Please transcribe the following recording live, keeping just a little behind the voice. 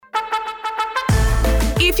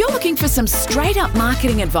If you're looking for some straight-up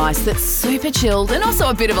marketing advice that's super chilled and also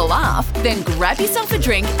a bit of a laugh, then grab yourself a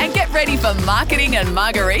drink and get ready for Marketing and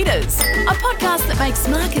Margaritas, a podcast that makes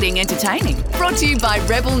marketing entertaining. Brought to you by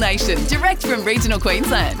Rebel Nation, direct from regional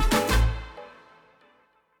Queensland.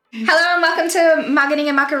 Hello and welcome to Marketing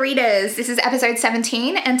and Margaritas. This is episode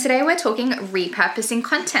 17 and today we're talking repurposing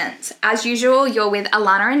content. As usual, you're with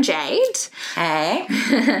Alana and Jade. Hey.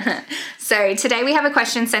 So today we have a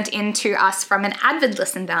question sent in to us from an avid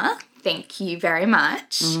listener. Thank you very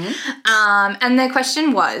much. Mm-hmm. And the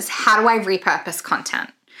question was, how do I repurpose content?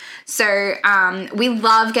 So we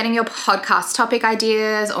love getting your podcast topic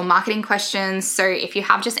ideas or marketing questions. So if you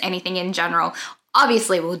have just anything in general,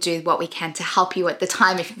 obviously, we'll do what we can to help you at the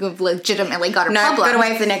time if you've legitimately got a problem. No, got to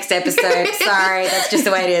wait for the next episode. Sorry, that's just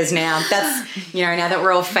the way it is now. That's, now that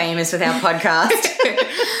we're all famous with our podcast.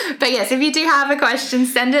 But yes, if you do have a question,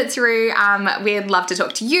 send it through. We'd love to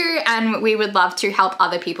talk to you and we would love to help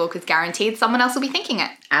other people because guaranteed someone else will be thinking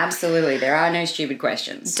it. Absolutely. There are no stupid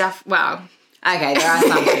questions. Okay, there are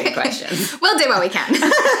some stupid questions. We'll do what we can.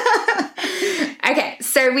 Okay,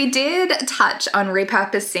 so we did touch on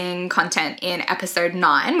repurposing content in episode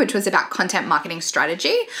 9, which was about content marketing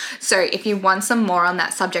strategy. So if you want some more on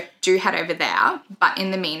that subject, do head over there. But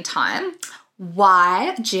in the meantime,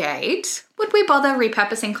 why, Jade, would we bother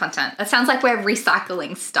repurposing content? It sounds like we're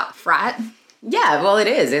recycling stuff, right? Yeah, well, it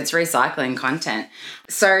is. It's recycling content.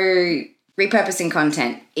 So repurposing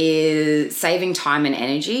content is saving time and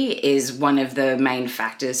energy is one of the main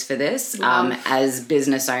factors for this. As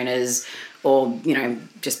business owners or,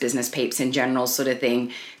 just business peeps in general sort of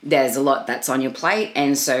thing, there's a lot that's on your plate.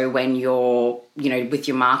 And so when you're, with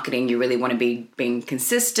your marketing, you really want to be being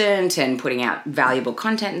consistent and putting out valuable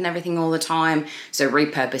content and everything all the time. So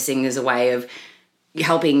repurposing is a way of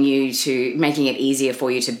helping you to making it easier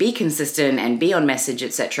for you to be consistent and be on message,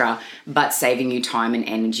 etc., but saving you time and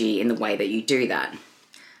energy in the way that you do that.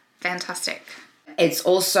 Fantastic. It's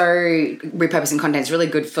also, repurposing content is really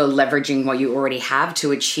good for leveraging what you already have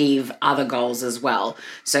to achieve other goals as well.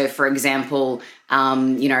 So for example,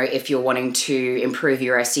 if you're wanting to improve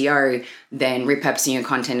your SEO, then repurposing your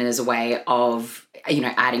content is a way of,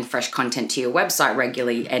 adding fresh content to your website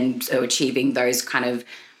regularly and so achieving those kind of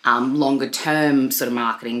longer term sort of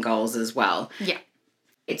marketing goals as well. Yeah.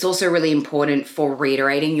 It's also really important for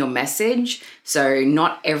reiterating your message. So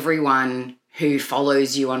not everyone who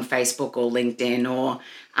follows you on Facebook or LinkedIn or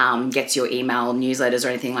gets your email newsletters or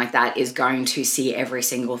anything like that is going to see every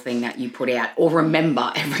single thing that you put out or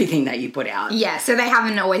remember everything that you put out. Yeah, so they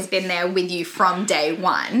haven't always been there with you from day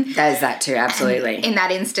one. There's that too, absolutely. And in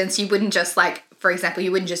that instance, you wouldn't just for example,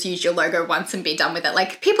 you wouldn't just use your logo once and be done with it.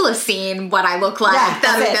 Like, people have seen what I look like. Yeah,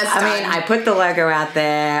 that's it. I put the logo out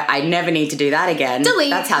there. I never need to do that again. Delete.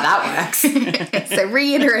 That's how that works. So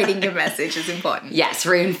reiterating your message is important. Yes,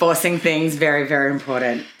 reinforcing things, very, very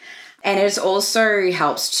important. And it also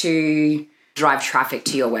helps to drive traffic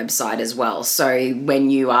to your website as well. So when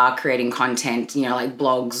you are creating content, like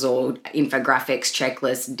blogs or infographics,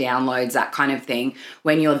 checklists, downloads, that kind of thing,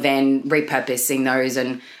 when you're then repurposing those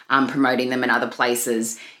and promoting them in other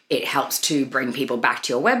places, it helps to bring people back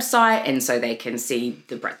to your website and so they can see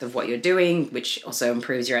the breadth of what you're doing, which also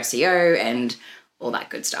improves your SEO and all that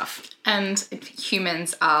good stuff. And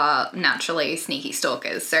humans are naturally sneaky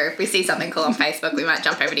stalkers. So if we see something cool on Facebook, we might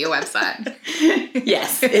jump over to your website.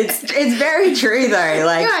 Yes, it's very true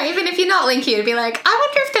though. Even if you're not linking, you'd be like, I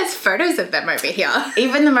wonder if there's photos of them over here.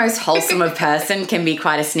 Even the most wholesome of person can be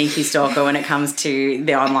quite a sneaky stalker when it comes to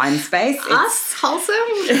the online space. Us wholesome?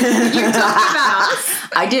 You're talking about us?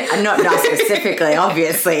 I did, not specifically,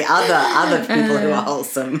 obviously, other people who are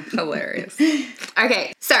wholesome. Hilarious.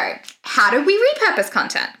 Okay, so how do we repurpose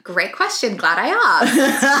content? Great question. Glad I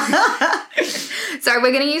asked. So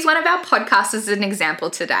we're going to use one of our podcasts as an example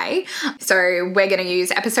today. So we're going to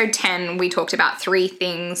use episode 10. We talked about 3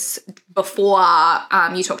 things before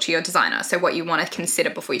you talk to your designer. So what you want to consider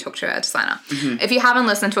before you talk to a designer. Mm-hmm. If you haven't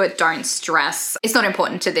listened to it, don't stress. It's not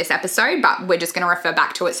important to this episode, but we're just going to refer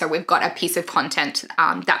back to it. So we've got a piece of content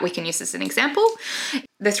that we can use as an example.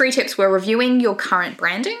 The 3 tips were reviewing your current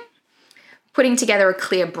branding, putting together a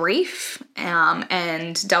clear brief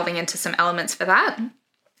and delving into some elements for that,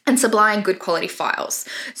 and supplying good quality files.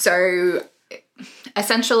 So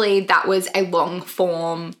essentially that was a long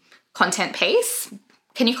form content piece.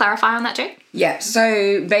 Can you clarify on that, Jake? Yeah,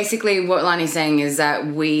 so basically what Lani's saying is that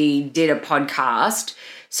we did a podcast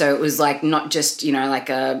So it was like not just, like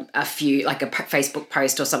a few, like a Facebook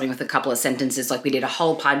post or something with a couple of sentences. Like we did a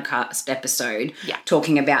whole podcast episode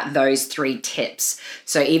talking about those 3 tips.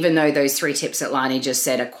 So even though those 3 tips that Lani just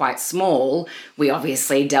said are quite small, we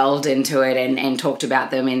obviously delved into it and talked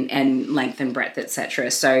about them in length and breadth, etc.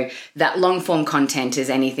 So that long form content is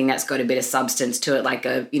anything that's got a bit of substance to it, like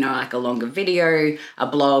a longer video, a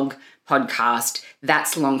blog, podcast.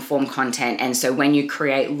 That's long form content. And so when you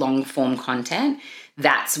create long form content,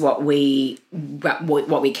 that's what we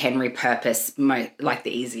can repurpose like the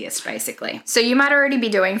easiest, basically. So you might already be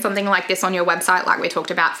doing something like this on your website, like we talked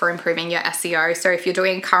about, for improving your SEO. So if you're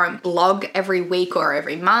doing current blog every week or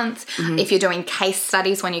every month, if you're doing case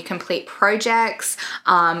studies when you complete projects,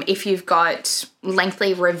 if you've got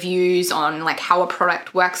lengthy reviews on like how a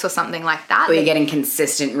product works or something like that. Or you're getting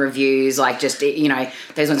consistent reviews, like just, those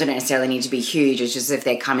ones don't necessarily need to be huge. It's just if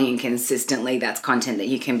they're coming in consistently, that's content that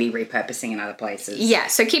you can be repurposing in other places. Yeah,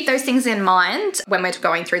 so keep those things in mind when we're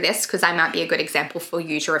going through this, because they might be a good example for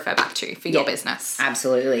you to refer back to for your business.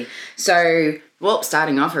 Absolutely. So,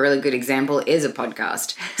 starting off, a really good example is a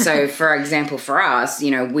podcast. So, for example, for us,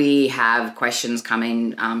 we have questions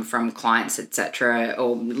coming from clients, etc.,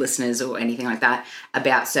 or listeners or anything like that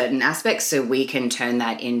about certain aspects. So we can turn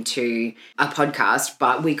that into a podcast,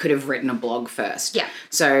 but we could have written a blog first. Yeah.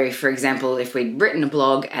 So, for example, if we'd written a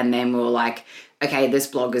blog and then we were like, okay, this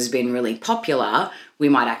blog has been really popular, we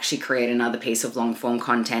might actually create another piece of long form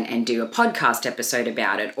content and do a podcast episode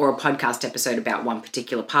about it, or a podcast episode about one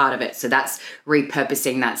particular part of it. So that's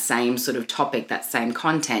repurposing that same sort of topic, that same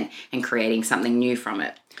content, and creating something new from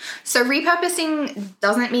it. So repurposing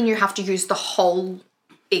doesn't mean you have to use the whole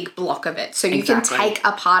big block of it. So you can take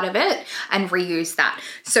a part of it and reuse that.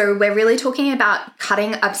 So we're really talking about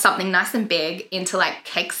cutting up something nice and big into like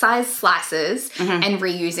cake-sized slices and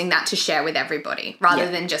reusing that to share with everybody, rather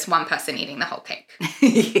than just one person eating the whole cake.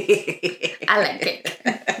 I like cake.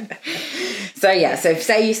 So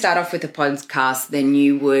say you start off with a podcast, then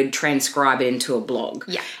you would transcribe it into a blog.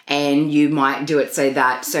 Yeah. And you might do it so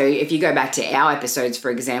if you go back to our episodes, for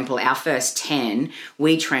example, our first 10,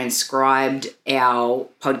 we transcribed our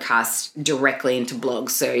podcast directly into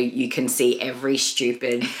blogs, so you can see every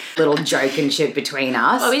stupid little joke and shit between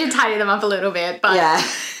us. Well, we did tidy them up a little bit, but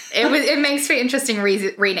it makes for interesting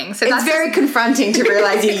reading. So it's very confronting to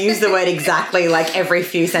realize you use the word exactly like every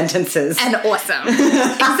few sentences. And awesome.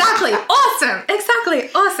 Exactly.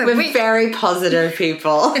 Awesome. We're very positive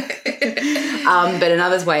people. But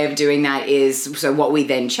another way of doing that is, so what we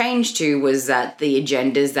then changed to was that the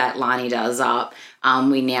agendas that Lani does up,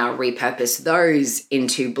 we now repurpose those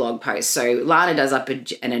into blog posts. So Lana does up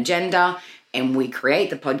an agenda and we create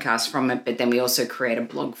the podcast from it, but then we also create a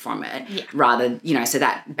blog from it so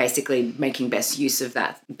that basically making best use of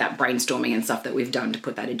that brainstorming and stuff that we've done to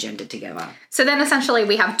put that agenda together. So then essentially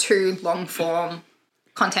we have 2 long form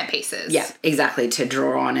content pieces. Yeah, exactly, to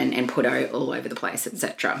draw on and put all over the place,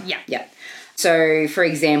 etc. Yeah. So, for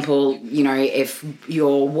example, if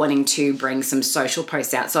you're wanting to bring some social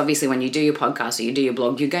posts out, so obviously when you do your podcast or you do your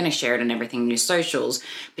blog, you're going to share it on everything in your socials.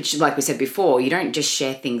 But like we said before, you don't just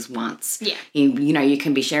share things once. Yeah. You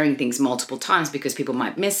can be sharing things multiple times because people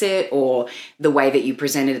might miss it, or the way that you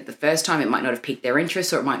presented it the first time, it might not have piqued their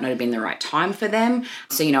interest, or it might not have been the right time for them.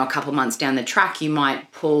 So, a couple months down the track, you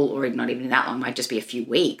might pull, or not even that long, might just be a few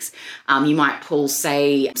weeks. You might pull,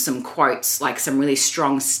 say, some quotes, like some really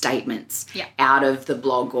strong statements. Yeah. Out of the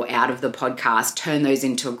blog or out of the podcast, turn those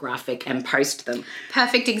into a graphic and post them.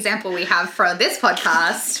 Perfect example we have for this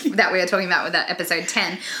podcast that we were talking about with that episode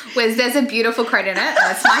 10 was there's a beautiful quote in it,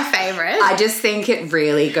 and it's my favorite. I just think it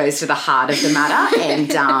really goes to the heart of the matter,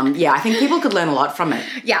 and I think people could learn a lot from it.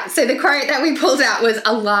 Yeah, so the quote that we pulled out was,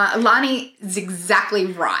 Lani is exactly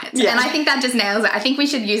right. Yeah. And I think that just nails it. I think we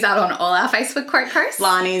should use that on all our Facebook quote posts.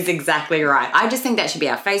 Lani's exactly right. I just think that should be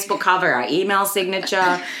our Facebook cover, our email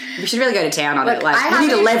signature. We should really go to town on it. Like, we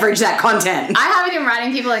need to leverage that content. I have it in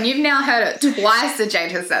writing, people, and you've now heard it twice that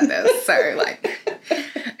Jade has said this.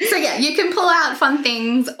 So you can pull out fun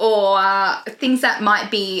things or things that might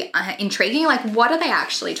be intriguing, like what are they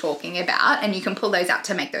actually talking about, and you can pull those out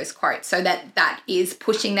to make those quotes, so that is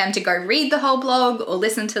pushing them to go read the whole blog or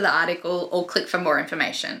listen to the article or click for more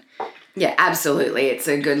information. Yeah, absolutely. It's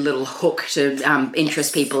a good little hook to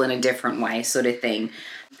interest people in a different way, sort of thing.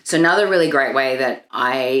 So another really great way that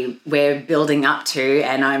we're building up to,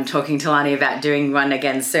 and I'm talking to Lani about doing one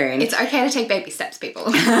again soon. It's okay to take baby steps, people.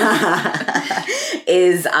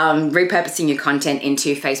 is repurposing your content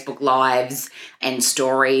into Facebook Lives and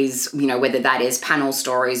stories, whether that is panel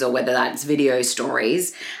stories or whether that's video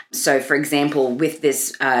stories. So, for example, with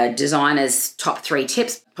this Designer's Top 3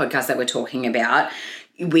 Tips podcast that we're talking about,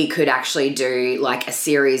 we could actually do like a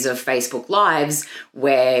series of Facebook Lives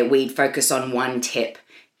where we'd focus on one tip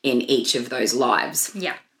in each of those lives.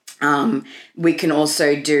 Yeah. We can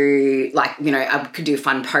also do like, I could do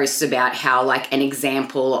fun posts about how like an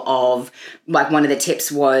example of like one of the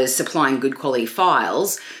tips was supplying good quality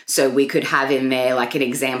files. So we could have in there like an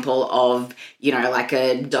example of, like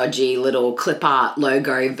a dodgy little clip art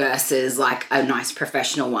logo versus like a nice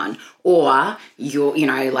professional one. Or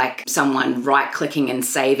like someone right clicking and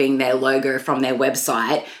saving their logo from their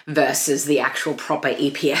website versus the actual proper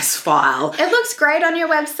EPS file. It looks great on your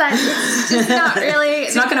website. It's just not really.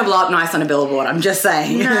 It's not going to blow up nice on a billboard, I'm just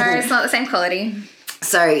saying. No, it's not the same quality.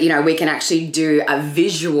 So, we can actually do a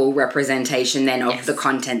visual representation then of the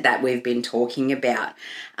content that we've been talking about.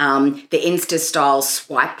 The Insta-style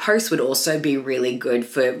swipe post would also be really good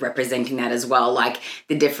for representing that as well, like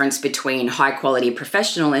the difference between high-quality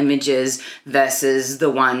professional images versus the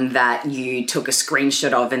one that you took a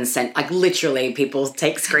screenshot of and sent. Like literally people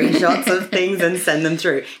take screenshots of things and send them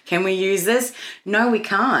through. Can we use this? No, we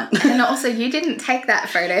can't. And also, you didn't take that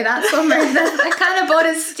photo. That's almost that kind of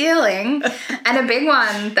borders stealing. And a big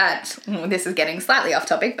one that, this is getting slightly off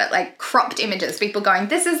topic, but like cropped images. People going,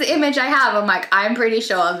 this is the image I have. I'm like, I'm pretty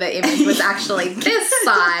sure the image was actually this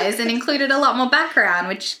size and included a lot more background,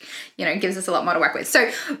 which, gives us a lot more to work with. So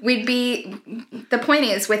the point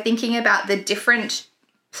is we're thinking about the different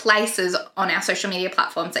places on our social media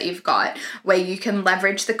platforms that you've got where you can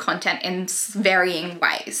leverage the content in varying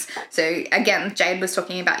ways. So again, Jade was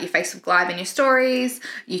talking about your Facebook Live and your stories.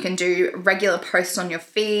 You can do regular posts on your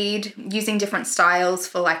feed using different styles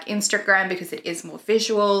for like Instagram because it is more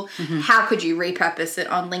visual. Mm-hmm. How could you repurpose it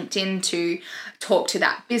on LinkedIn to talk to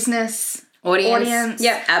that business audience?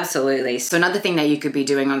 Yeah, absolutely. So another thing that you could be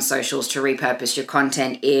doing on socials to repurpose your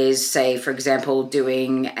content is, say, for example,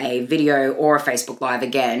 doing a video or a Facebook Live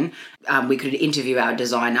again. We could interview our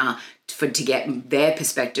designer to get their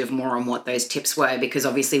perspective more on what those tips were, because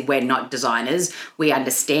obviously we're not designers. We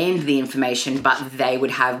understand the information, but they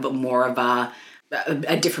would have more of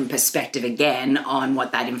a different perspective again on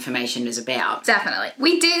what that information is about. Definitely.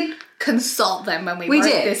 We did consult them when we wrote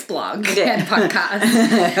this blog and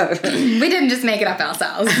podcast. We didn't just make it up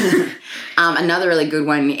ourselves. Another really good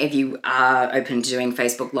one, if you are open to doing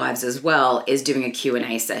Facebook Lives as well, is doing a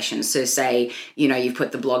Q&A session. So say, you've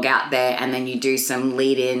put the blog out there and then you do some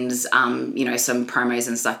lead-ins, some promos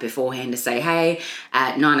and stuff beforehand to say, hey,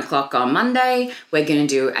 at 9:00 on Monday, we're going to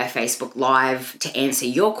do a Facebook Live to answer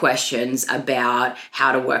your questions about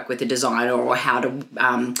how to work with a designer or how to,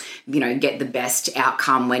 get the best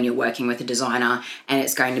outcome when you're working with a designer. And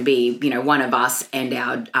it's going to be, one of us and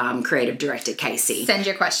our creative director, Casey. Send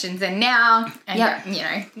your questions in now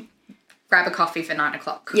and, grab a coffee for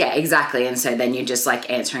 9:00. Yeah, exactly. And so then you're just like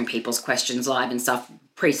answering people's questions live and stuff,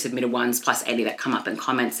 pre-submitted ones plus any that come up in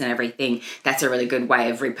comments and everything. That's a really good way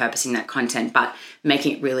of repurposing that content, but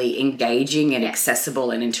making it really engaging and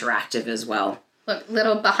accessible and interactive as well. Look,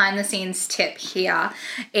 little behind the scenes tip here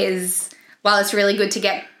is, while it's really good to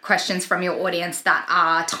get questions from your audience that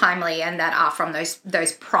are timely and that are from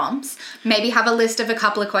those prompts, maybe have a list of a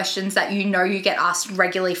couple of questions that you get asked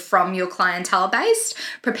regularly from your clientele base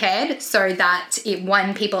prepared, so that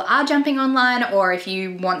when people are jumping online, or if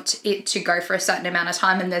you want it to go for a certain amount of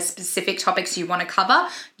time and there's specific topics you want to cover,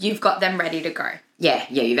 you've got them ready to go. Yeah,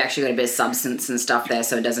 you've actually got a bit of substance and stuff there,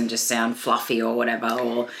 so it doesn't just sound fluffy or whatever,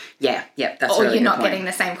 or that's or really you're not point. Getting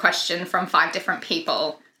the same question from 5 different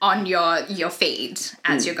people on your feed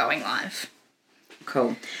as you're going live.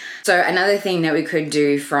 Cool. So another thing that we could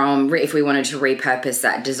do if we wanted to repurpose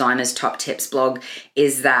that designer's top tips blog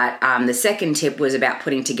is that the second tip was about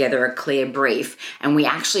putting together a clear brief. And we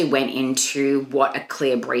actually went into what a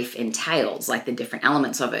clear brief entails, like the different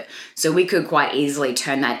elements of it. So we could quite easily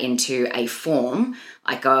turn that into a form,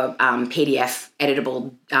 like a PDF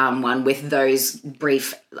editable one with those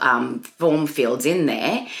brief form fields in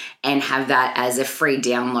there, and have that as a free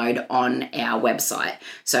download on our website.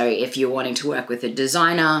 So if you're wanting to work with a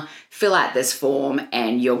designer, fill out this form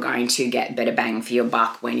and you're going to get better bang for your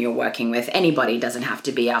buck when you're working with anybody. It doesn't have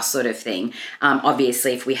to be our sort of thing.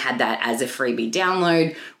 Obviously, if we had that as a freebie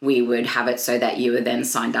download, we would have it so that you were then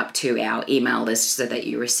signed up to our email list so that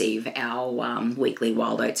you receive our weekly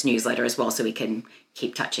Wild Oats newsletter as well, so we can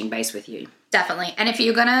keep touching base with you. Definitely. And if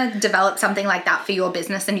you're going to develop something like that for your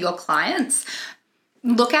business and your clients,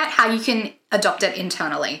 look at how you can adopt it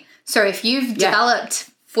internally. So if you've developed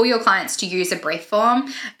for your clients to use a brief form,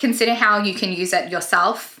 consider how you can use it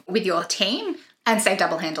yourself with your team and save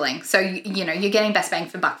double handling. So, you're getting best bang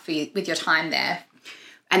for buck with your time there.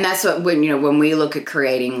 And that's what, when we look at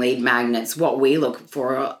creating lead magnets, what we look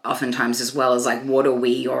for oftentimes as well is like, what are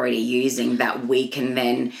we already using that we can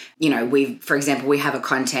then, for example, we have a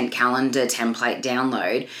content calendar template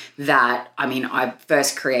download that, I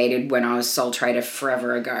first created when I was sole trader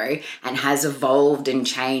forever ago and has evolved and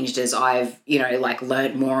changed as I've,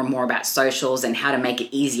 learned more and more about socials and how to make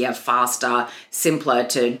it easier, faster, simpler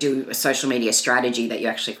to do a social media strategy that you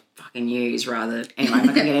actually fucking use rather. Anyway, I'm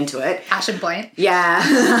not going to get into it. Passion point.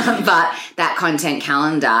 Yeah. But that content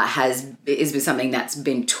calendar is something that's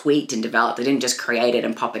been tweaked and developed. I didn't just create it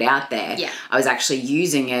and pop it out there. Yeah. I was actually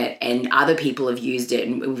using it and other people have used it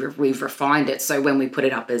and we've refined it. So when we put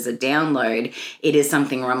it up as a download, it is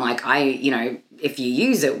something where I'm like, if you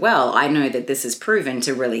use it well, I know that this is proven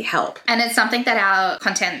to really help. And it's something that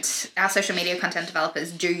our social media content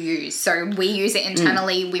developers do use. So we use it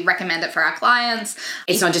internally. We recommend it for our clients.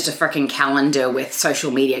 It's not just a freaking calendar with social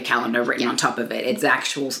media calendar written on top of it. It's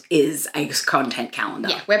is a content calendar.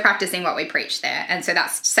 Yeah, we're practicing what we preach there. And so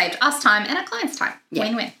that's saved us time and our clients time. Yeah.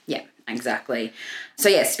 Win-win. Yeah, exactly. So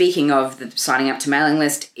yeah, speaking of signing up to mailing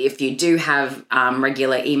list, if you do have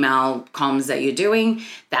regular email comms that you're doing,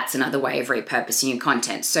 that's another way of repurposing your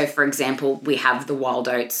content. So for example, we have the Wild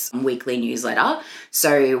Oats weekly newsletter.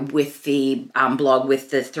 So with the blog with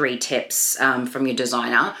the 3 tips from your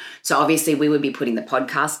designer. So obviously we would be putting the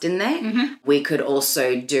podcast in there. Mm-hmm. We could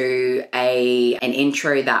also do an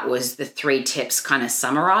intro that was the 3 tips kind of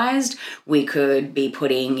summarized. We could be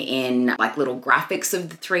putting in like little graphics of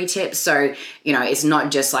the 3 tips. So, it's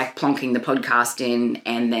not just like plonking the podcast in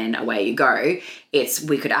and then away you go.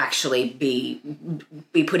 We could actually be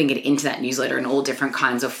putting it into that newsletter in all different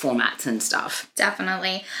kinds of formats and stuff.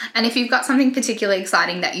 Definitely. And if you've got something particularly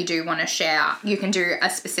exciting that you do want to share, you can do a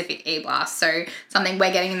specific e-blast. So something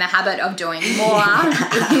we're getting in the habit of doing more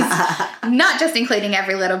is not just including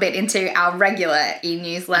every little bit into our regular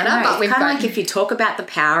e-newsletter. But we've kind of like if you talk about the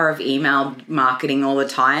power of email marketing all the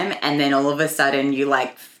time and then all of a sudden you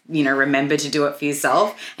remember to do it for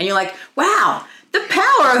yourself and you're like, wow, the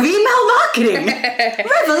power of email marketing.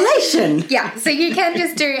 Revelation. Yeah. So you can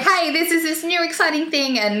just do, hey, this is this new exciting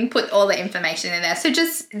thing and put all the information in there. So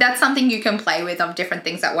that's something you can play with of different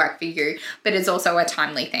things that work for you, but it's also a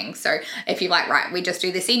timely thing. So if you we just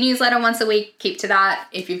do this e-newsletter once a week, keep to that.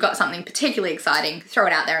 If you've got something particularly exciting, throw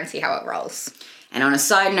it out there and see how it rolls. And on a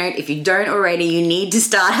side note, if you don't already, you need to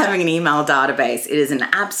start having an email database. It is an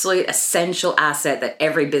absolute essential asset that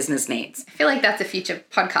every business needs. I feel like that's a future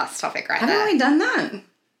podcast topic right there. Haven't we done that?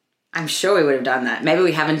 I'm sure we would have done that. Maybe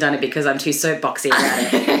we haven't done it because I'm too soapboxy about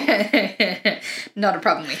it. Not a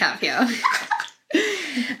problem we have here.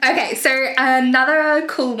 Okay, so another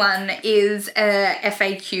cool one is a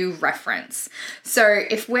FAQ reference. So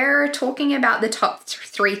if we're talking about the top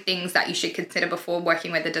 3 things that you should consider before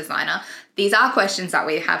working with a designer, these are questions that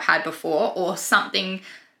we have had before or something.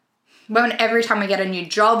 When every time we get a new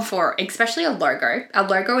job for, especially a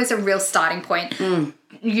logo is a real starting point.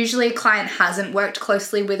 Usually a client hasn't worked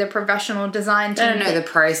closely with a professional design team. They don't know the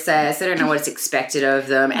process. They don't know what's expected of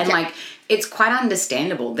them. And it's quite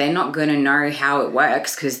understandable. They're not going to know how it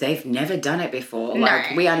works because they've never done it before. No.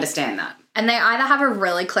 We understand that. And they either have a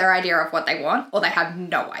really clear idea of what they want or they have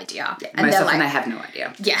no idea. Yeah, and most often they have no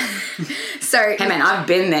idea. Yeah. So hey man, I've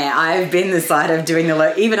been there. I've been the side of doing the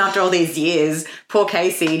logo. Even after all these years, poor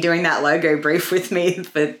Casey doing that logo brief with me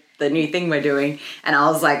for the new thing we're doing. And I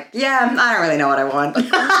was like, yeah, I don't really know what I want.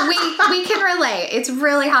 we can relate. It's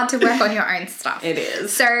really hard to work on your own stuff. It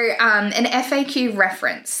is. So an FAQ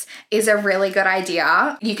reference is a really good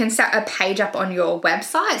idea. You can set a page up on your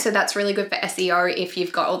website. So that's really good for SEO if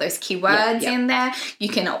you've got all those keywords in there. You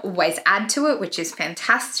can always add to it, which is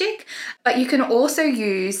fantastic. But you can also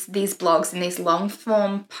use these blogs and these long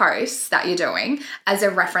form posts that you're doing as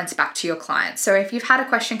a reference back to your clients. So if you've had a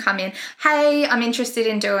question come in, hey, I'm interested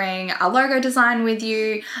in doing a logo design with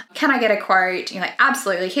you. Can I get a quote? You're like,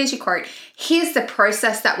 absolutely. Here's your quote. Here's the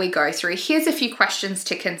process that we go through. Here's a few questions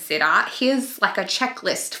to consider. Here's like a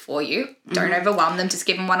checklist for you. Don't overwhelm them. Just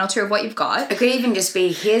give them 1 or 2 of what you've got. It could even just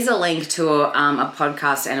be, here's a link to a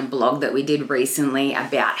podcast and a blog that we did recently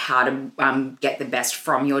about how to get the best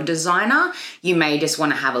from your designer. You may just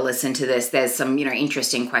want to have a listen to this. There's some,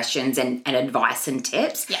 interesting questions and advice and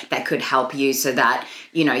tips that could help you so that,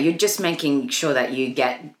 you're just making sure that you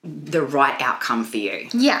get the right outcome for you.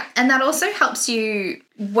 Yeah. And that also helps you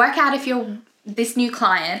work out if this new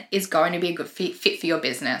client is going to be a good fit for your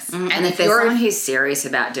business. And if there's someone who's serious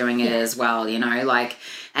about doing it as well,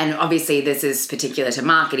 And obviously this is particular to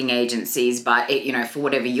marketing agencies, but for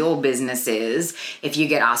whatever your business is, if you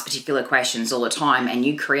get asked particular questions all the time and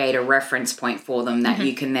you create a reference point for them that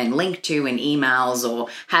you can then link to in emails or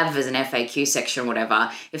have as an FAQ section or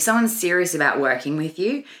whatever, if someone's serious about working with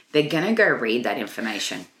you, they're going to go read that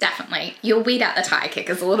information. Definitely. You'll weed out the tire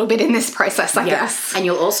kickers a little bit in this process, I guess. And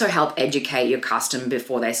you'll also help educate your customer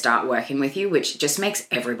before they start working with you, which just makes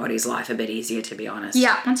everybody's life a bit easier, to be honest.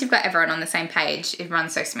 Yeah, once you've got everyone on the same page, it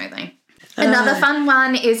runs so smoothly. Another fun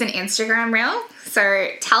one is an Instagram reel. So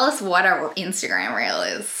tell us what an Instagram reel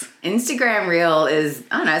is. Instagram reel is,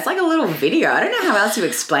 I don't know, it's like a little video. I don't know how else to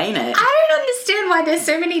explain it. I don't understand why there's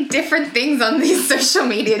so many different things on these social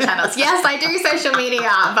media channels. Yes, I do social media,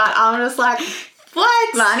 but I'm just like,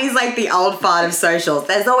 what? Marnie's like the old fart of socials.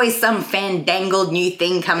 There's always some fandangled new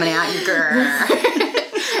thing coming out.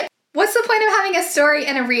 What's the point of having a story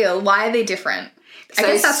and a reel? Why are they different? I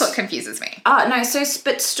guess that's what confuses me. Oh, no,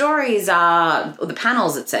 but stories are, or the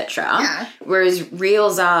panels, etc. Yeah. Whereas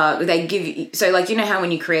reels are, they give you, so like, how when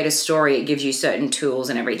you create a story, it gives you certain tools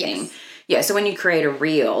and everything. Yes. Yeah, so when you create a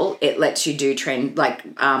reel, it lets you do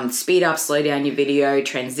speed up, slow down your video,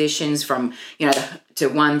 transitions from, to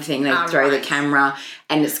one thing, they throw the camera,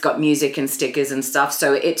 and it's got music and stickers and stuff.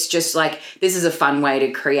 So it's just like, this is a fun way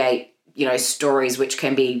to create stories, which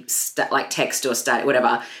can be like text or static,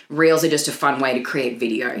 whatever. Reels are just a fun way to create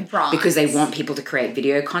video, right? Because they want people to create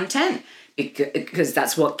video content, because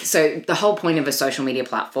that's what. So the whole point of a social media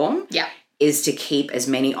platform, is to keep as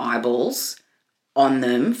many eyeballs on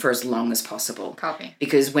them for as long as possible. Copy.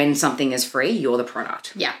 Because when something is free, you're the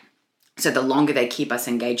product. Yeah. So the longer they keep us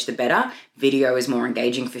engaged, the better. Video is more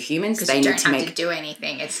engaging for humans. Because you don't have to do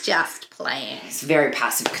anything. It's just playing. It's very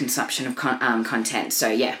passive consumption of content. So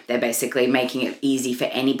yeah, they're basically making it easy for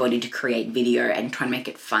anybody to create video and try and make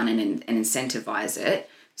it fun and incentivize it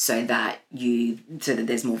so that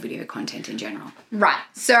there's more video content in general. Right.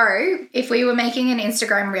 So if we were making an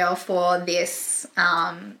Instagram reel for this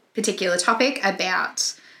particular topic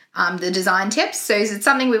about the design tips, so is it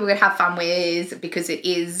something we would have fun with because it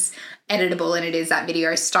is editable and it is that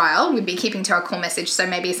video style? We'd be keeping to our core message. So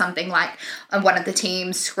maybe something like one of the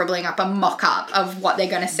teams scribbling up a mock-up of what they're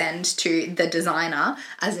going to send to the designer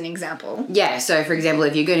as an example. Yeah, so for example,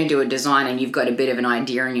 if you're going to do a design and you've got a bit of an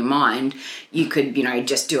idea in your mind, you could,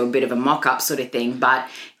 just do a bit of a mock-up sort of thing. But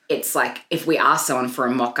it's like if we ask someone for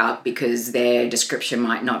a mock-up because their description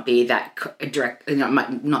might not be that direct,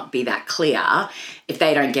 might not be that clear, if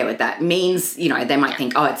they don't get what that means, they might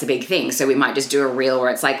think, oh, it's a big thing. So we might just do a reel where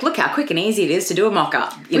it's like, look how quick and easy it is to do a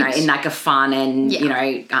mock-up, in like a fun and,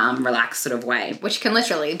 relaxed sort of way. Which can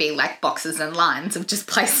literally be like boxes and lines of just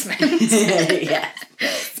placement. Yeah.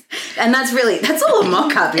 And that's all a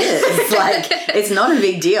mock-up is. Like, it's not a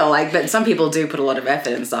big deal. Like, but some people do put a lot of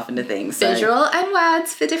effort and stuff into things. So. Visual and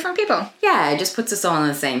words for different people. Yeah, it just puts us all on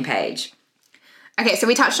the same page. Okay, so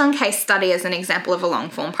we touched on case study as an example of a long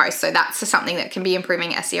form post. So that's something that can be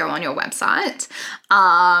improving SEO on your website.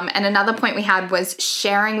 And another point we had was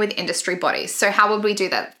sharing with industry bodies. So how would we do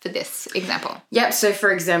that for this example? Yep. So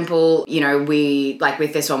for example, we, like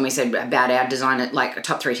with this one, we said about our designer, like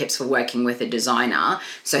top 3 tips for working with a designer.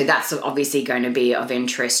 So that's obviously going to be of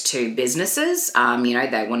interest to businesses.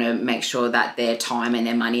 They want to make sure that their time and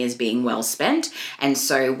their money is being well spent. And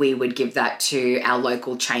so we would give that to our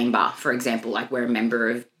local chamber, for example, like we're a member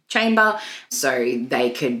of chamber, so they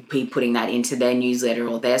could be putting that into their newsletter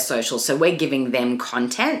or their social. So we're giving them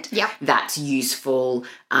content that's useful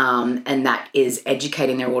and that is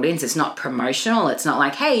educating their audience. It's not promotional. It's not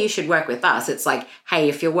like, hey, you should work with us. It's like, hey,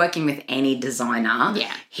 if you're working with any designer,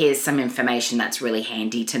 here's some information that's really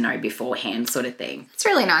handy to know beforehand, sort of thing. It's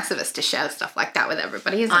really nice of us to share stuff like that with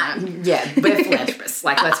everybody, isn't it? Yeah, we're philanthropists.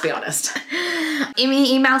 Like, let's be honest.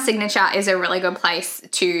 Email signature is a really good place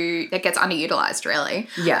that gets underutilized, really.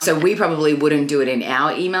 Yeah. So we probably wouldn't do it in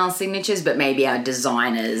our email signatures, but maybe our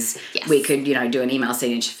designers, we could, do an email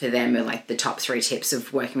signature for them with like the top 3 tips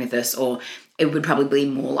of working with us, or it would probably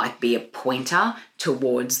more like be a pointer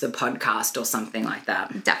towards the podcast or something like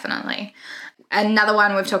that. Definitely. Another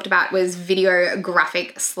one we've talked about was video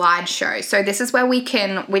graphic slideshow. So this is where we've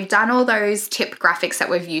done all those tip graphics that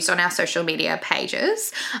we've used on our social media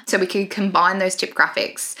pages. So we could combine those tip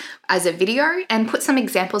graphics as a video and put some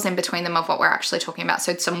examples in between them of what we're actually talking about.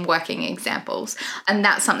 So some working examples. And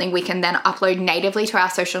that's something we can then upload natively to our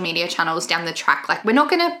social media channels down the track. Like, we're not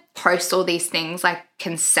going to post all these things like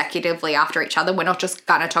consecutively after each other. We're not just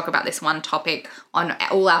going to talk about this one topic on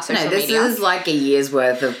all our social media. No, this is like a year's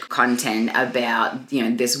worth of content about,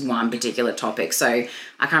 this one particular topic. So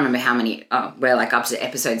I can't remember how many, we're like up to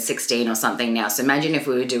episode 16 or something now. So imagine if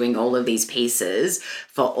we were doing all of these pieces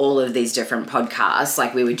for all of these different podcasts,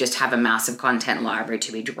 like we would just have a massive content library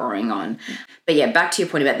to be drawing on. But yeah, back to your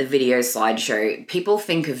point about the video slideshow. People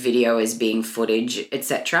think of video as being footage,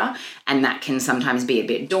 etc., and that can sometimes be a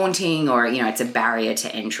bit daunting, or it's a barrier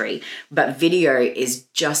to entry. But video is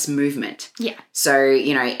just movement. Yeah. So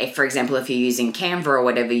if, for example, if you're using Canva or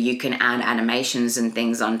whatever, you can add animations and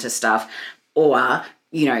things onto stuff, or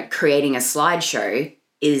creating a slideshow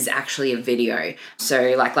is actually a video.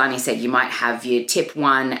 So like Lani said, you might have your tip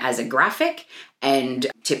 1 as a graphic, and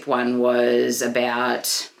tip 1 was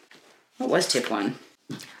about. What was tip 1?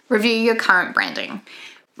 Review your current branding.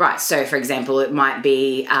 Right. So, for example, it might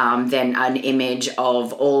be then an image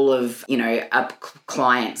of all of, a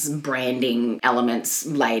client's branding elements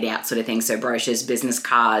laid out, sort of thing. So brochures, business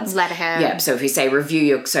cards. Letterhead. Yeah. So if you say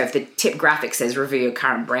so if the tip graphic says review your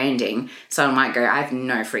current branding, someone might go, I have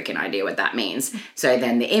no freaking idea what that means. So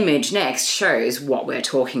then the image next shows what we're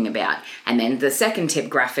talking about. And then the second tip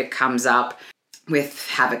graphic comes up with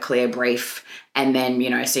have a clear brief. And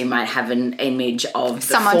then, so you might have an image of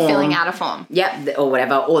someone form. filling out a form. Yep, or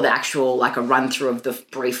whatever, or the actual, like a run through of the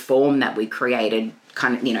brief form that we created,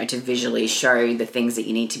 kind of, to visually show the things that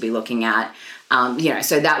you need to be looking at.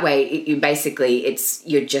 So that way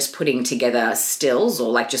you're just putting together stills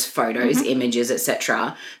or like just photos, images,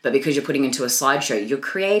 etc. But because you're putting into a slideshow, you're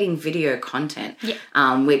creating video content,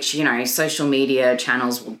 which, social media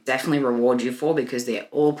channels will definitely reward you for, because they're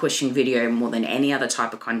all pushing video more than any other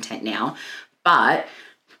type of content now. But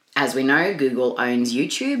as we know, Google owns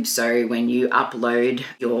YouTube. So when you upload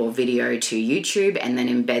your video to YouTube and then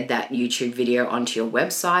embed that YouTube video onto your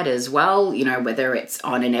website as well, whether it's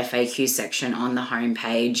on an FAQ section on the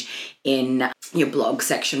homepage, in your blog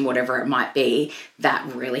section, whatever it might be, that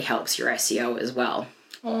really helps your SEO as well.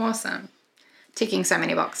 Awesome. Ticking so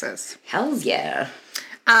many boxes. Hells yeah.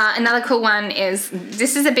 Another cool one is,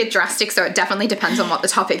 this is a bit drastic, so it definitely depends on what the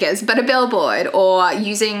topic is, but a billboard, or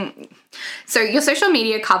so your social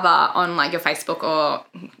media cover on like your Facebook, or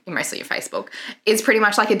mostly your Facebook, is pretty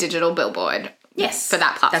much like a digital billboard. Yes. For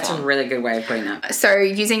that platform. That's a really good way of putting that. So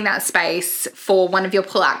using that space for one of your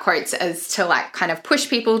pull-out quotes as to like kind of push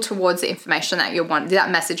people towards the information that you want,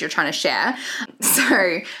 that message you're trying to share.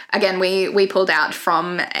 So again, we pulled out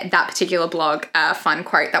from that particular blog a fun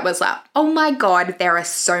quote that was like, oh my God, there are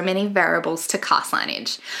so many variables to car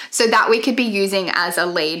signage. So that we could be using as a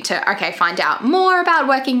lead to, okay, find out more about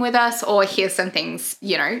working with us, or here's some things,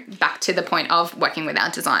 back to the point of working with our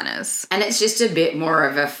designers. And it's just a bit more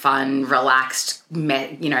of a fun, relaxed,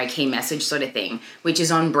 key message sort of thing, which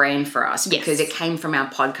is on brand for us, because it came from our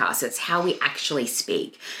podcast. It's how we actually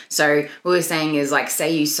speak. So what we're saying is, like,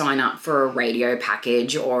 say you sign up for a radio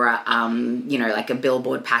package, or like a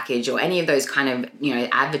billboard package, or any of those kind of,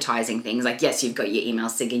 advertising things. Like, yes, you've got your email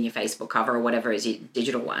sig and your Facebook cover or whatever is your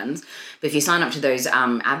digital ones. But if you sign up to those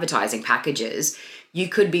advertising packages, you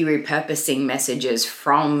could be repurposing messages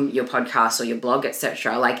from your podcast or your blog,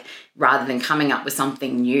 etc. Like, rather than coming up with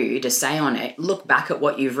something new to say on it, look back at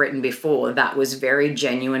what you've written before that was very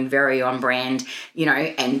genuine, very on brand,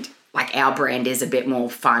 and like our brand is a bit more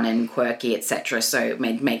fun and quirky, etc. So it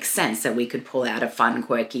makes sense that we could pull out a fun,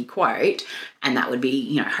 quirky quote, and that would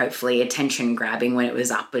be, hopefully attention grabbing when it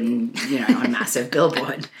was up and, on a massive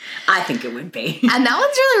billboard. I think it would be. And that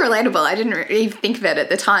one's really relatable. I didn't even think of it at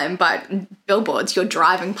the time, but billboards, you're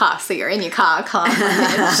driving past, so you're in your car. Look,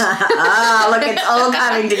 it's all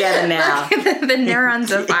coming together now. The neurons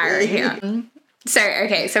are firing here.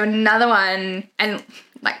 So another one, and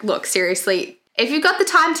like, look, seriously, if you've got the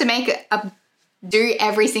time to do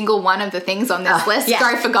every single one of the things on this list,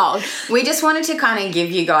 go for gold. We just wanted to kind of give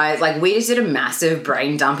you guys, like, we just did a massive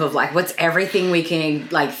brain dump of like, what's everything we can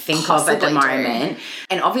like think of at the moment.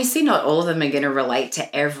 And obviously not all of them are going to relate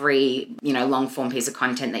to every, long form piece of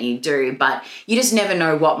content that you do, but you just never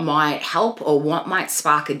know what might help or what might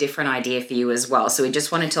spark a different idea for you as well. So we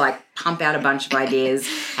just wanted to like pump out a bunch of ideas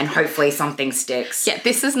and hopefully something sticks. Yeah,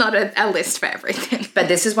 this is not a list for everything. But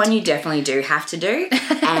this is one you definitely do have to do,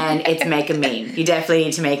 and it's make a meme. You definitely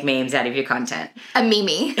need to make memes out of your content. A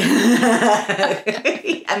meme.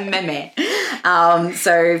 A meme.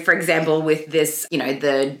 So, for example, with this,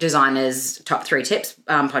 the Designer's Top 3 Tips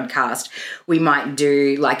podcast, we might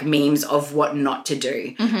do like memes of what not to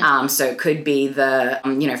do. So it could be the,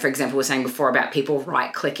 for example, we were saying before about people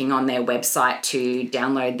right-clicking on their website to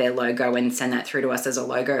download their logo logo and send that through to us as a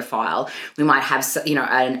logo file. We might have, you know,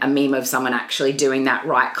 a meme of someone actually doing that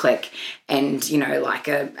right click and, you know, like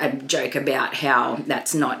a joke about how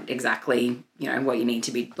that's not exactly, you know, what you need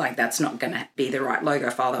to be, like that's not going to be the right logo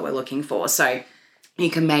file that we're looking for. So you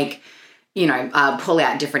can make, you know, pull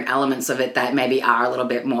out different elements of it that maybe are a little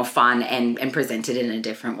bit more fun and presented in a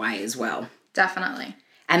different way as well. Definitely.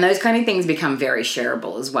 And those kind of things become very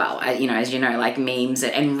shareable as well. You know, as you know, like memes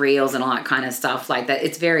and reels and all that kind of stuff like that.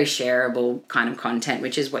 It's very shareable kind of content,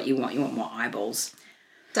 which is what you want. You want more eyeballs.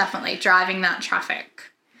 Definitely driving that traffic.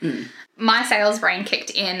 My sales brain kicked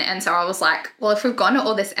in, and so I was like, well, if we've gone to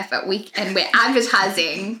all this effort and we're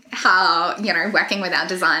advertising how, you know, working with our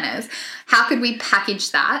designers, how could we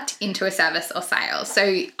package that into a service or sales?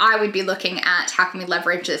 So I would be looking at how can we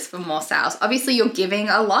leverage this for more sales. Obviously, you're giving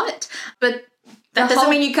a lot, but that doesn't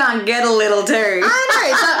mean you can't get a little too.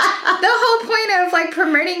 I know. The whole point of like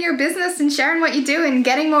promoting your business and sharing what you do and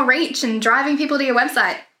getting more reach and driving people to your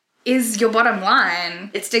website is your bottom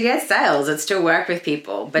line. It's to get sales. It's to work with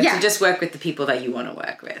people, but to just work with the people that you want to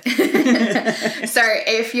work with. So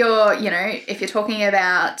if you're talking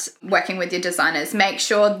about working with your designers, make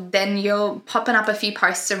sure then you're popping up a few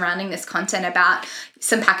posts surrounding this content about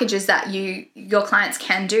some packages that your clients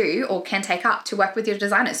can do or can take up to work with your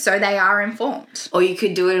designers so they are informed. Or you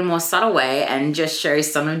could do it in a more subtle way and just show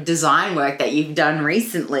some design work that you've done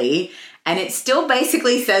recently, and it still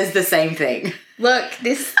basically says the same thing. Look,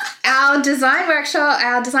 our design workshop,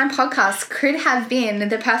 our design podcast could have been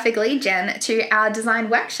the perfect lead gen to our design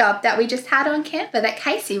workshop that we just had on Canva that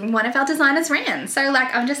Casey, one of our designers, ran. So,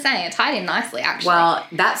 like, I'm just saying, it tied in nicely, actually. Well,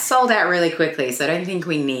 that sold out really quickly, so I don't think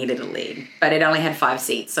we needed a lead. But it only had 5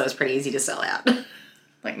 seats, so it was pretty easy to sell out.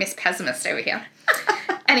 Like Miss Pessimist over here.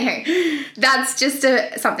 Anywho, that's just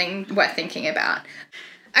something worth thinking about.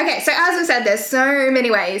 Okay, so as we said, there's so many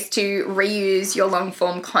ways to reuse your long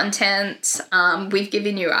form content. We've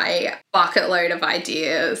given you a bucket load of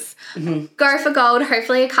ideas. Mm-hmm. Go for gold.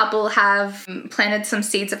 Hopefully a couple have planted some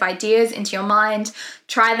seeds of ideas into your mind.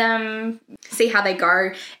 Try them, see how they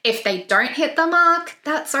go. If they don't hit the mark,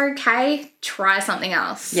 that's okay. Try something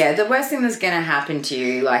else. Yeah, the worst thing that's going to happen to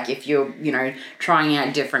you, like if you're, you know, trying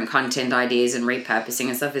out different content ideas and repurposing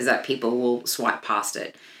and stuff, is that people will swipe past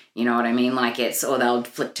it. You know what I mean? Like or they'll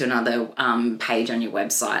flick to another page on your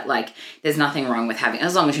website. Like there's nothing wrong with having,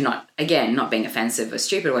 as long as you're not being offensive or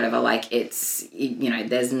stupid or whatever, like it's, you know,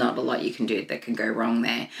 there's not a lot you can do that can go wrong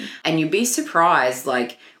there. And you'd be surprised,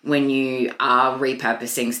 like when you are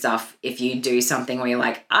repurposing stuff, if you do something where you're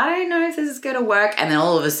like, I don't know if this is going to work. And then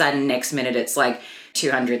all of a sudden next minute, it's like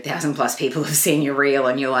 200,000 plus people have seen your reel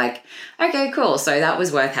and you're like, okay, cool. So that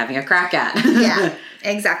was worth having a crack at. Yeah.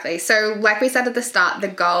 Exactly. So like we said at the start, the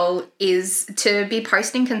goal is to be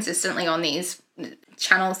posting consistently on these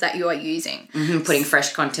channels that you are using. Mm-hmm, putting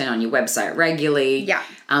fresh content on your website regularly. Yeah.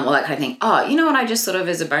 All that kind of thing. Oh, you know what I just thought of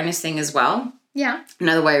as a bonus thing as well? Yeah.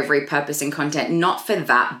 Another way of repurposing content, not for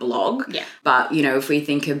that blog, but, you know, if we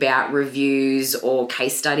think about reviews or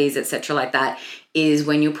case studies, etc., like that, is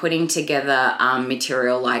when you're putting together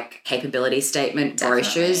material like capability statement,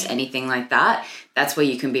 brochures, anything like that, that's where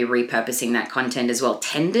you can be repurposing that content as well.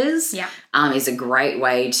 Tenders is a great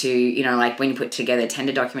way to, you know, like when you put together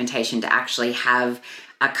tender documentation to actually have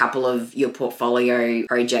a couple of your portfolio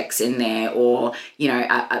projects in there, or, you know,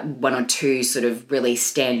 one or two sort of really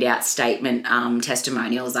standout statement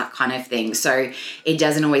testimonials, that kind of thing. So it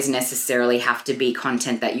doesn't always necessarily have to be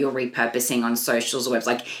content that you're repurposing on socials or webs.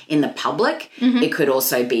 Like in the public, it could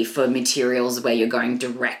also be for materials where you're going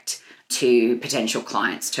direct to potential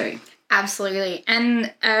clients too. Absolutely.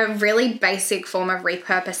 And a really basic form of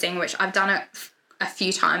repurposing, which I've done it a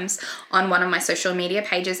few times on one of my social media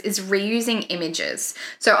pages, is reusing images.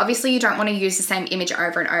 So obviously you don't want to use the same image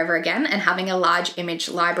over and over again, and having a large image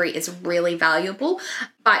library is really valuable.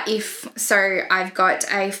 But I've got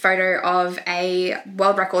a photo of a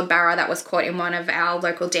world record barra that was caught in one of our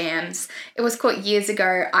local dams. It was caught years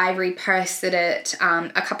ago. I reposted it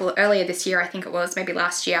earlier this year, I think it was, maybe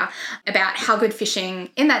last year, about how good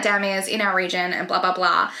fishing in that dam is in our region and blah, blah,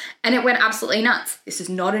 blah. And it went absolutely nuts. This is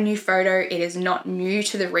not a new photo. It is not new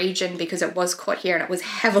to the region because it was caught here and it was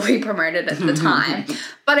heavily promoted at the time.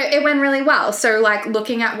 But it went really well. So like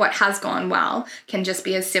looking at what has gone well can just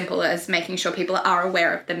be as simple as making sure people are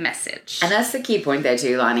aware of the message. And that's the key point there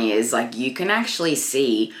too, Lani, is like you can actually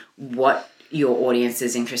see what your audience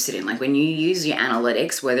is interested in. Like when you use your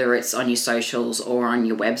analytics, whether it's on your socials or on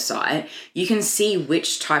your website, you can see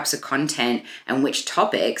which types of content and which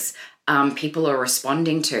topics people are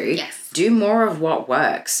responding to. Yes. Do more of what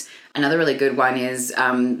works. Another really good one is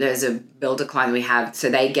there's a builder client we have. So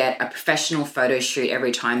they get a professional photo shoot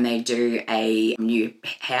every time they do a new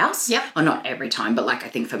house. Yep. Or not every time, but like I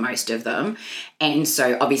think for most of them. And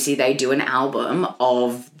so obviously they do an album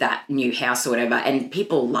of that new house or whatever. And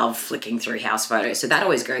people love flicking through house photos. So that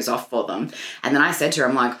always goes off for them. And then I said to her,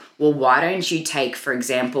 I'm like, well, why don't you take, for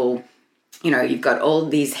example, you know, you've got all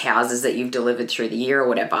these houses that you've delivered through the year or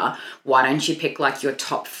whatever. Why don't you pick like your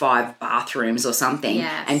top 5 bathrooms or something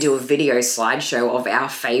and do a video slideshow of our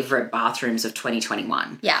favorite bathrooms of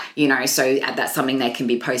 2021? Yeah. You know, so that's something they can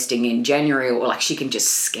be posting in January, or like she can just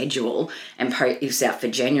schedule and post out for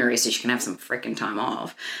January so she can have some freaking time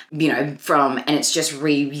off, you know, and it's just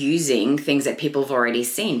reusing things that people have already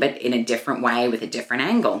seen, but in a different way with a different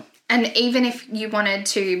angle. And even if you wanted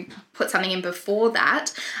to put something in before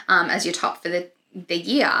that as your top for the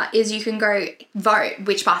year, is you can go vote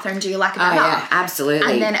which bathroom do you like better. Oh, yeah, absolutely.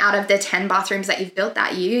 And then out of the 10 bathrooms that you've built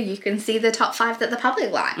that year, you can see the top 5 that the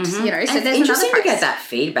public liked. Mm-hmm. You know, so and there's it's interesting another to get that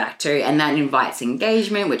feedback too, and that invites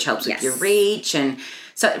engagement, which helps with your reach. And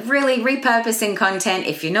so really repurposing content,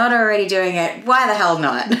 if you're not already doing it, why the hell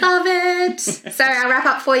not? Love it. So our wrap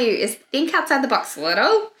up for you is think outside the box a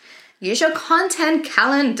little. Use your content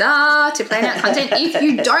calendar to plan out content. If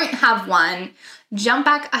you don't have one, jump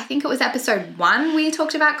back. I think it was episode 1 we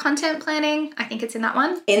talked about content planning. I think it's in that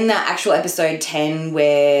one. In the actual episode 10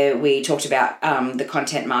 where we talked about the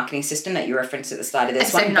content marketing system that you referenced at the start of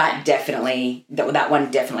this episode one, 9. that one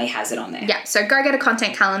definitely has it on there. Yeah, so go get a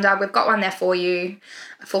content calendar. We've got one there for you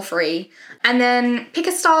for free. And then pick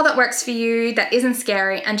a style that works for you, that isn't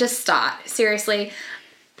scary, and just start. Seriously.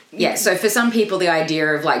 Yeah, so for some people, the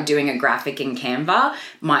idea of like doing a graphic in Canva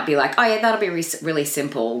might be like, oh yeah, that'll be really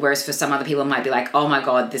simple. Whereas for some other people, it might be like, oh my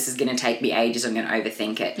God, this is going to take me ages. I'm going to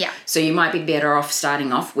overthink it. Yeah. So you might be better off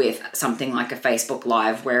starting off with something like a Facebook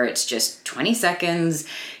Live where it's just 20 seconds.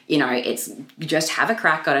 You know, you just have a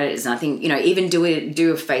crack on it. It's nothing, you know, even do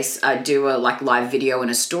a like live video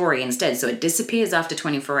and a story instead. So it disappears after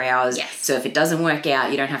 24 hours. Yes. So if it doesn't work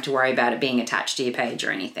out, you don't have to worry about it being attached to your page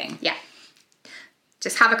or anything. Yeah.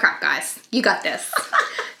 Just have a crack, guys. You got this.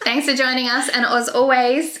 Thanks for joining us. And as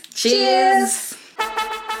always, cheers.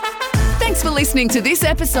 Thanks for listening to this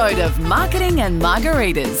episode of Marketing and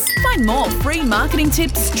Margaritas. Find more free marketing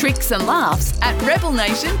tips, tricks and laughs at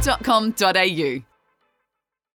rebelnation.com.au.